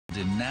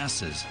in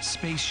NASA's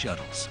space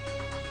shuttles.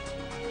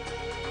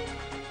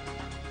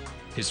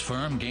 His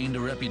firm gained a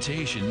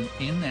reputation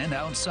in and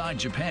outside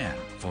Japan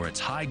for its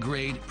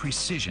high-grade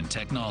precision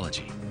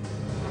technology.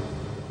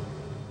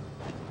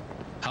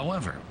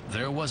 However,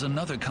 there was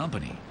another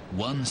company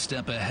one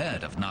step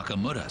ahead of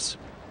Nakamura's.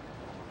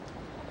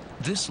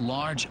 This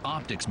large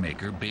optics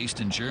maker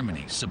based in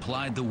Germany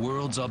supplied the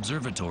world's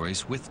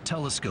observatories with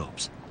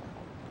telescopes.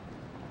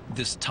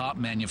 This top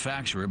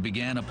manufacturer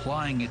began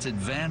applying its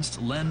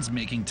advanced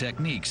lens-making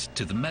techniques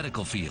to the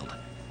medical field.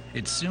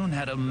 It soon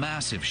had a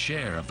massive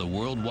share of the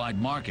worldwide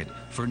market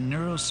for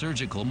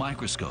neurosurgical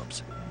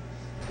microscopes.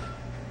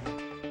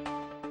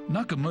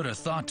 Nakamura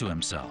thought to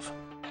himself,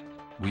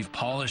 "We've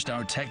polished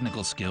our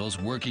technical skills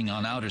working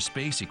on outer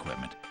space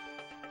equipment.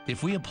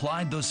 If we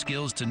applied those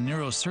skills to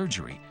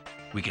neurosurgery,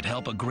 we could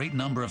help a great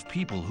number of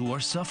people who are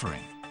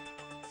suffering."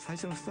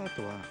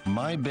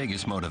 My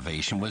biggest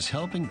motivation was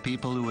helping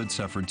people who had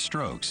suffered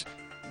strokes.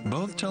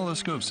 Both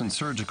telescopes and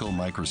surgical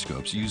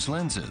microscopes use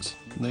lenses.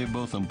 They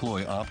both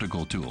employ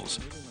optical tools.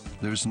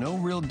 There's no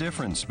real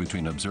difference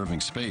between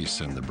observing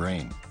space and the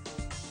brain.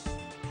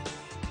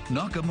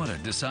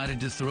 Nakamura decided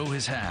to throw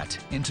his hat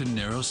into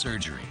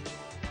neurosurgery.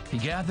 He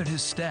gathered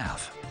his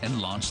staff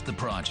and launched the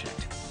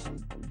project.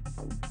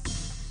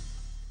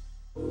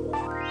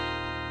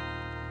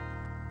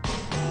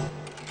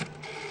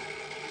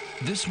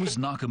 This was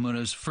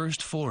Nakamura's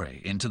first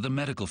foray into the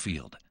medical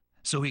field,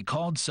 so he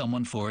called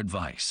someone for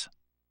advice.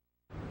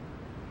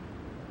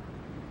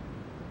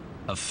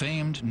 A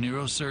famed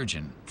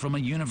neurosurgeon from a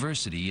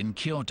university in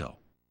Kyoto.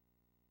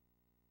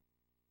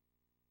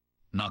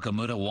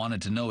 Nakamura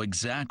wanted to know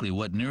exactly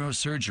what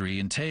neurosurgery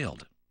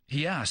entailed.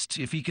 He asked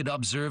if he could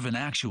observe an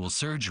actual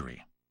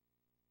surgery.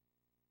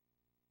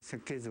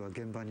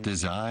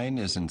 Design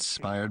is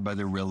inspired by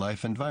the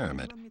real-life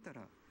environment.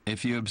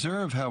 If you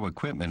observe how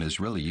equipment is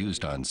really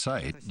used on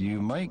site,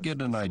 you might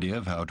get an idea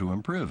of how to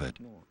improve it.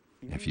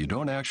 If you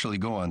don't actually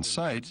go on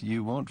site,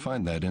 you won't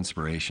find that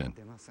inspiration.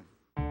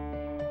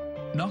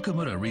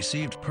 Nakamura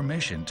received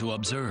permission to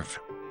observe.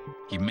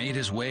 He made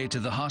his way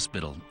to the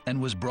hospital and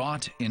was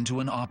brought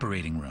into an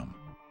operating room.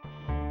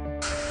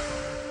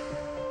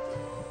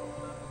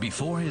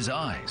 Before his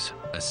eyes,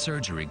 a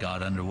surgery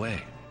got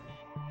underway.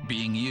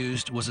 Being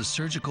used was a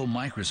surgical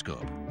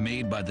microscope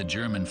made by the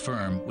German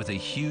firm with a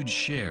huge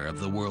share of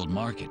the world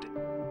market.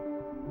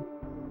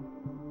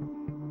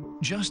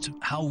 Just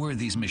how were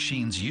these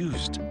machines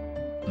used?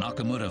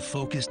 Nakamura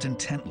focused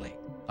intently,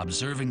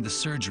 observing the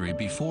surgery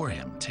before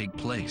him take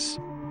place.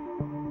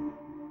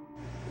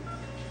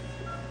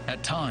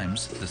 At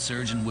times, the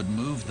surgeon would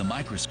move the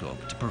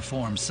microscope to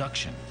perform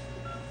suction.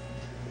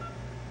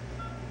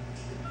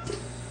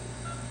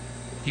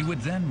 He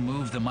would then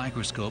move the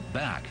microscope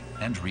back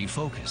and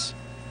refocus.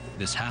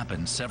 This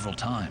happened several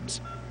times.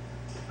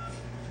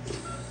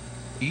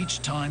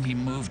 Each time he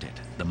moved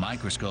it, the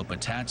microscope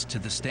attached to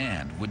the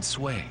stand would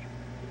sway.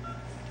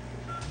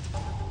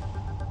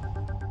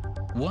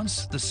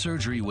 Once the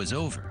surgery was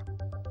over,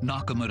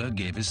 Nakamura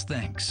gave his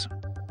thanks.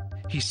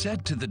 He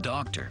said to the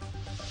doctor,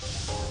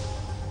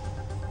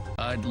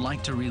 "I'd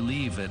like to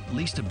relieve at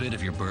least a bit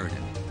of your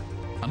burden.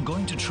 I'm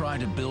going to try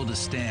to build a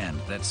stand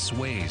that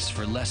sways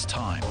for less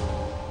time."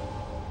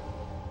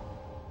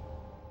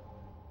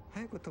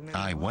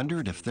 I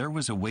wondered if there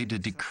was a way to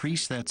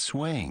decrease that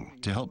swaying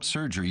to help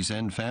surgeries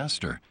end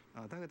faster.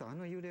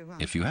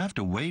 If you have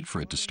to wait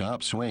for it to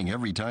stop swaying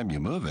every time you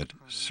move it,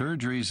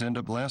 surgeries end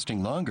up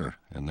lasting longer,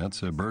 and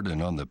that's a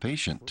burden on the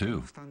patient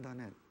too.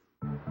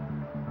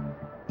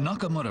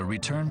 Nakamura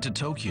returned to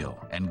Tokyo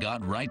and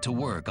got right to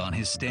work on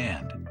his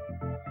stand.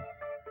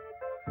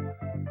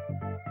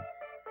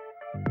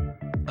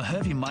 A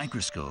heavy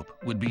microscope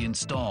would be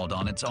installed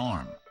on its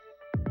arm.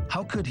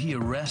 How could he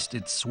arrest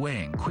its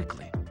swaying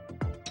quickly?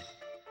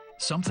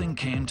 Something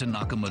came to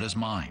Nakamura's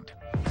mind.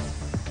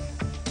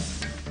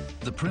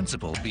 The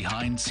principle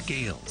behind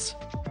scales.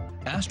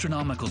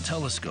 Astronomical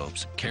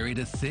telescopes carried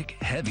a thick,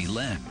 heavy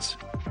lens.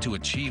 To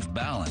achieve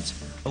balance,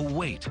 a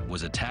weight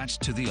was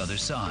attached to the other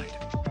side.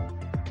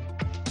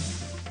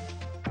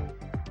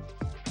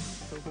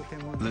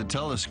 The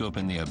telescope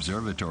in the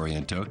observatory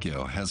in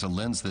Tokyo has a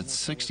lens that's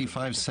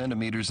 65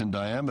 centimeters in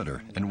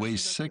diameter and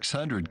weighs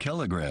 600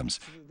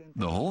 kilograms.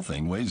 The whole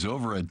thing weighs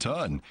over a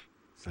ton.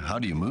 How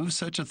do you move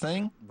such a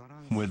thing?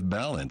 With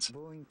balance.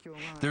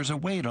 There's a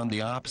weight on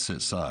the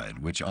opposite side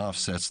which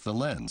offsets the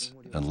lens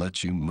and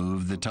lets you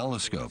move the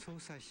telescope.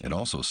 It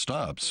also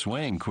stops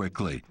swaying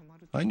quickly.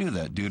 I knew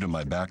that due to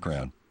my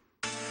background.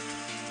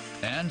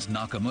 And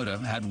Nakamura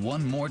had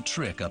one more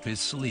trick up his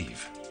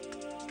sleeve.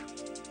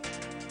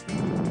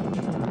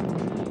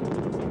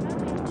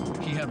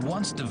 He had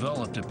once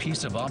developed a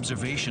piece of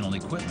observational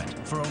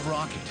equipment for a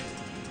rocket.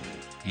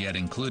 He had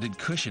included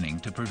cushioning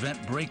to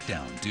prevent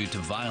breakdown due to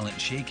violent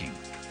shaking.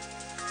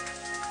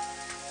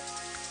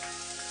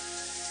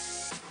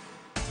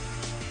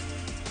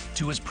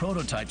 To his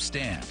prototype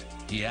stand,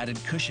 he added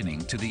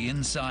cushioning to the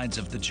insides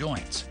of the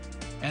joints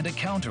and a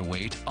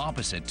counterweight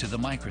opposite to the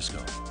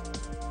microscope.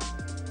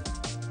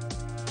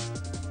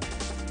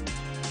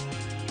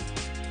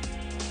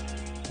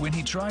 When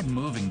he tried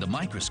moving the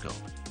microscope,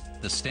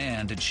 the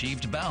stand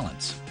achieved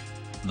balance.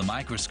 The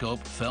microscope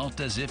felt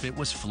as if it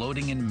was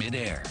floating in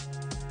midair.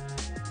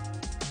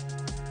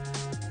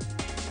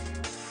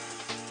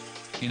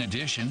 In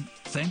addition,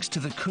 thanks to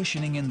the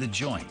cushioning in the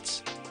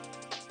joints,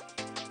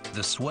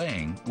 the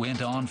swaying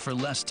went on for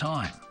less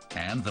time,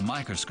 and the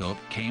microscope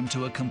came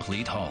to a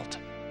complete halt.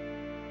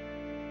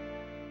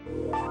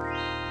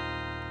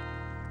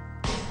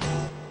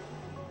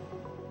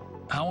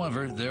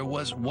 However, there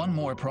was one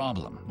more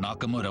problem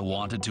Nakamura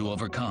wanted to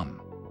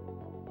overcome,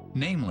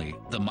 namely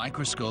the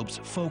microscope's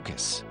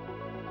focus.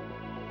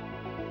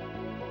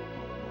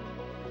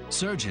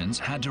 Surgeons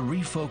had to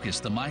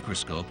refocus the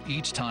microscope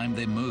each time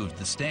they moved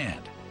the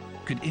stand.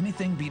 Could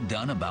anything be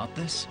done about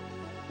this?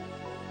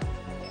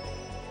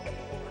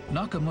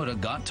 Nakamura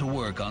got to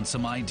work on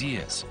some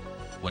ideas.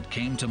 What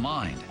came to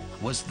mind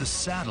was the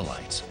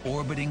satellites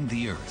orbiting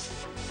the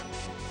Earth.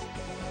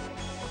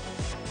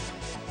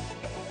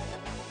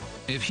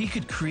 If he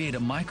could create a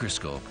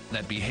microscope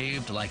that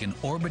behaved like an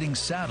orbiting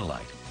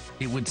satellite,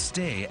 it would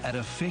stay at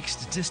a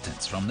fixed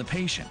distance from the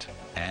patient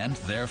and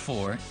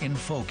therefore in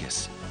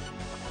focus.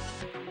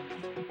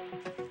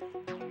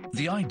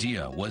 The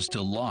idea was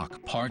to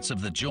lock parts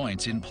of the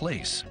joints in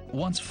place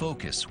once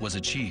focus was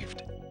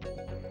achieved.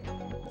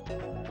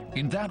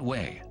 In that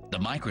way, the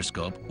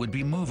microscope would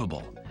be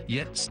movable,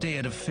 yet stay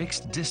at a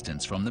fixed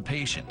distance from the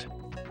patient.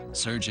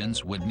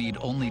 Surgeons would need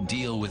only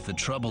deal with the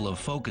trouble of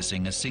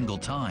focusing a single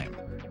time.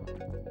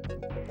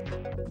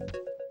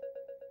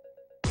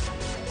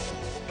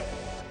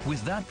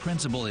 With that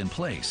principle in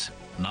place,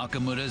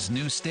 Nakamura's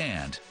new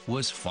stand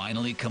was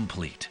finally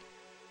complete.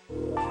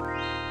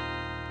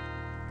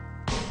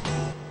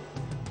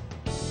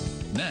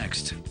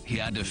 Next, he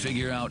had to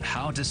figure out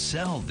how to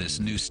sell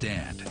this new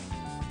stand.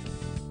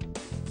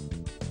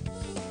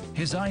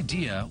 His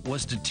idea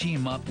was to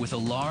team up with a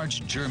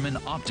large German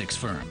optics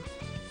firm.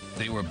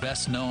 They were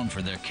best known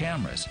for their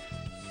cameras,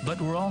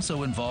 but were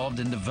also involved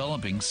in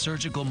developing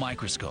surgical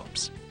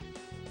microscopes.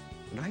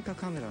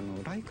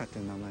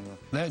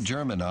 That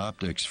German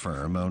optics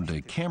firm owned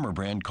a camera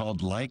brand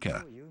called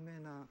Leica.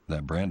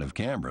 That brand of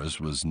cameras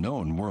was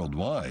known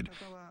worldwide.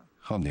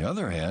 On the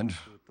other hand,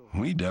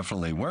 we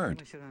definitely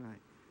weren't.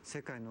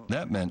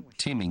 That meant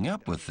teaming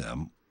up with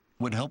them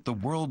would help the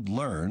world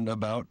learn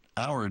about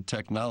our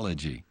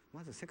technology.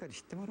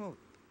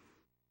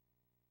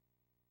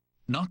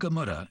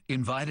 Nakamura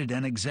invited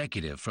an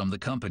executive from the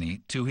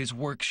company to his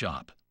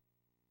workshop,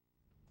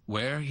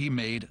 where he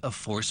made a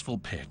forceful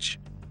pitch.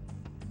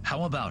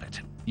 How about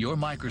it? Your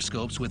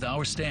microscopes with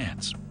our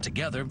stands.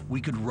 Together, we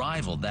could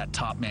rival that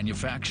top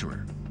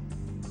manufacturer.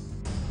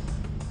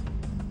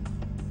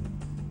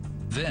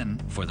 Then,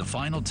 for the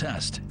final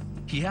test,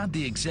 he had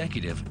the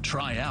executive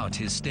try out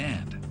his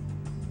stand.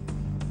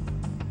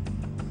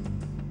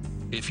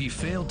 If he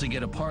failed to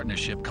get a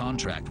partnership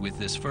contract with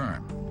this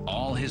firm,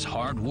 all his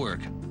hard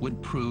work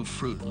would prove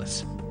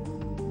fruitless.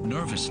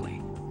 Nervously,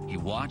 he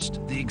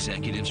watched the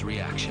executive's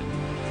reaction.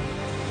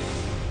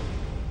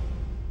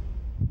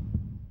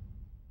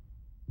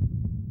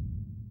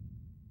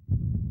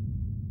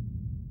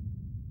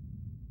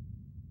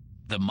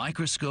 The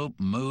microscope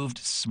moved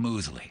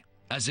smoothly,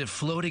 as if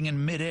floating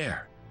in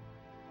midair.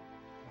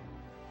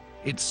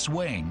 Its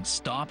swaying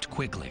stopped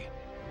quickly.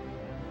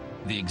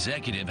 The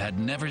executive had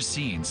never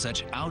seen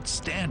such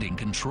outstanding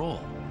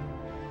control.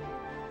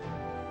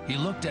 He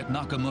looked at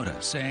Nakamura,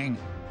 saying,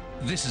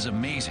 "This is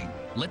amazing.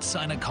 Let's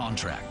sign a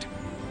contract."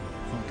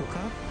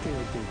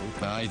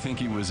 I think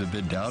he was a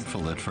bit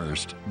doubtful at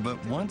first, but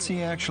once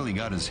he actually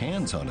got his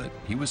hands on it,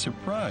 he was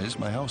surprised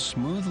by how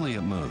smoothly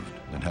it moved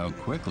and how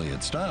quickly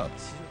it stopped.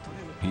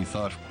 He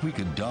thought, we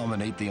could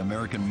dominate the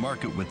American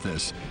market with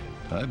this.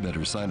 I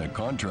better sign a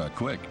contract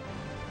quick.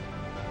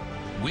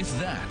 With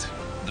that,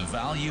 the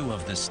value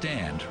of the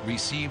stand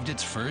received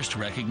its first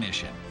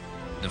recognition.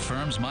 The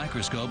firm's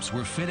microscopes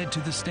were fitted to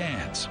the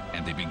stands,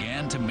 and they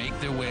began to make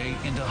their way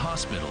into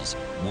hospitals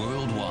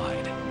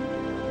worldwide.